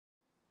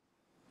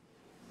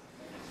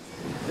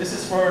This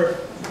is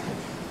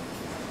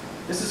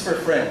for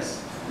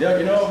friends.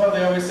 You know how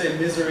they always say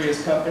misery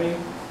is company?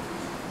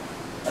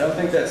 I don't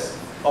think that's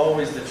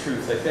always the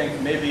truth. I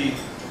think maybe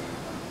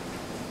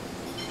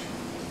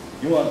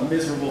you want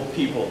miserable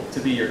people to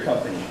be your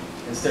company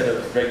instead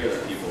of regular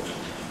people.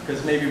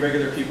 Because maybe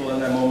regular people in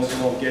that moment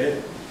won't get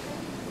it.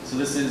 So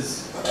this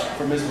is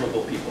for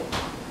miserable people.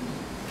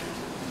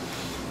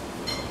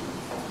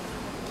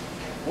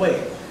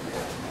 Wait.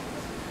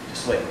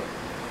 Just wait.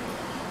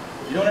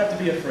 You don't have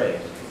to be afraid.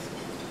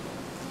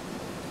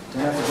 You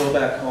don't have to go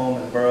back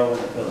home and burrow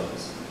in the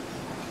pillows.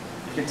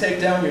 You can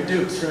take down your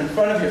dukes from in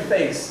front of your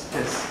face,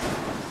 because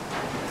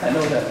I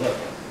know that look.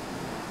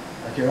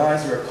 Like your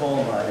eyes are a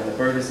coal mine and the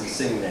bird isn't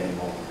singing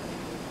anymore.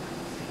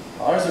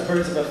 Ours are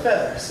birds of a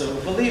feather, so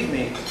believe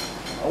me,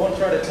 I won't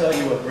try to tell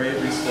you what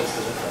bravery's supposed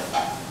to look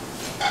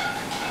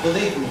like.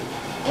 Believe me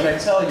when I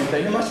tell you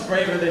that you're much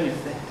braver than you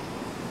think.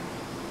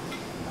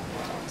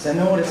 Because I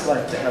know what it's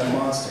like to have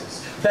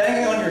monsters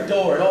banging on your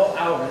door at all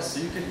hours so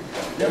you could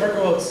never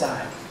go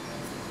outside.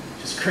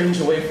 Just cringe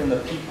away from the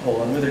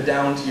peephole and wither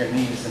down to your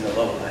knees in the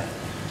low light.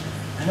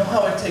 I know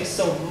how it takes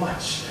so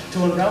much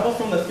to unravel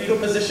from the fetal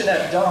position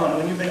at dawn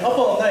when you've been up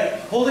all night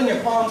holding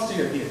your palms to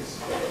your ears.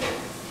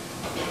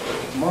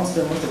 The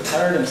monster must have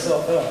tired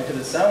himself out because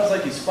it sounds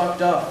like he's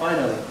fucked off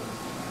finally.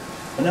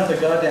 But now the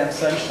goddamn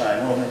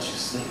sunshine won't let you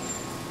sleep.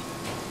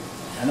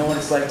 I know what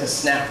it's like to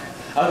snap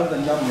out of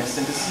the numbness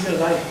and to see your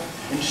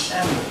life in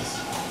shambles.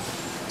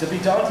 To be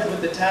daunted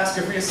with the task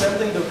of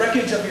reassembling the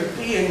wreckage of your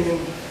being, and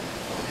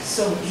it's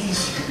so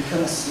easy to become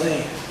a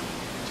slave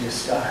to your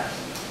scars.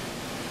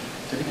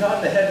 To be caught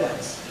in the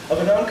headlights of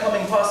an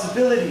oncoming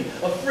possibility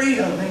of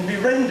freedom and be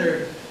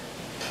rendered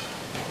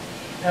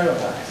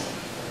paralyzed.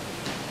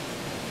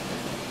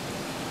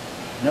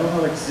 Know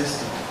how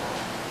existing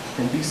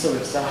can be so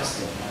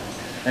exhausting.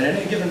 At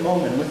any given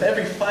moment, with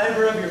every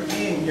fiber of your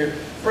being, you're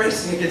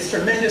bracing against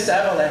tremendous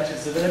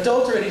avalanches of an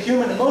adulterated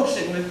human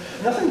emotion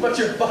with nothing but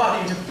your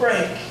body to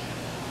break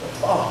or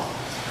fall.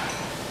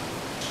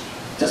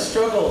 To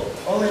struggle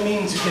only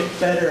means you get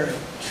better at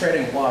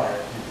treading water.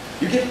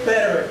 You get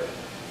better at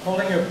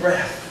holding your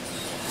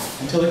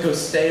breath until it goes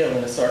stale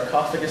in the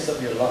sarcophagus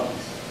of your lungs.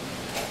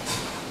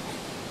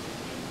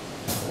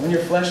 When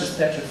your flesh is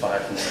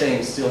petrified from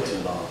staying still too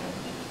long.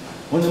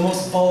 When the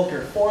most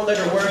vulgar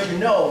four-letter word you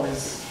know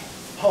is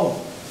home.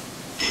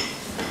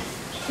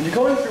 When you're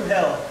going through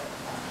hell,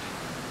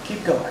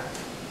 keep going.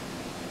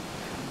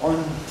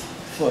 One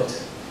foot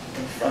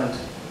in front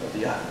of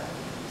the other.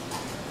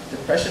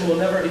 Depression will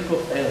never equal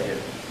failure,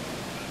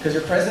 because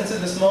your presence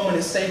in this moment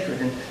is sacred,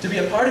 and to be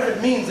a part of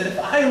it means that if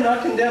I am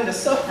not condemned to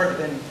suffer,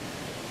 then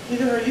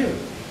neither are you.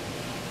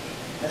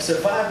 I've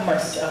survived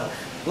myself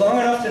long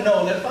enough to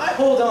know that if I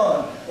hold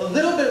on a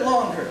little bit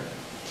longer,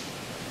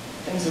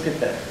 things will get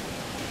better.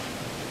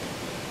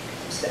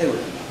 Stay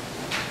with me.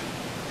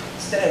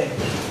 Stay,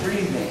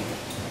 breathing,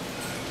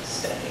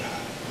 stay.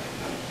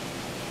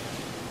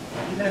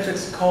 Even if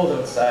it's cold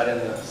outside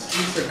and the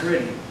streets are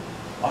gritty,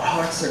 our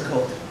hearts are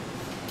golden.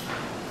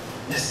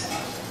 Listen,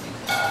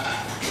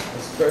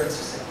 those birds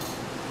are singing.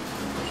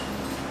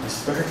 Those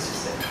birds are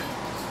singing.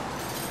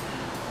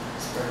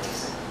 Those birds are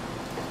singing.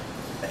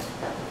 Thank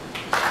you.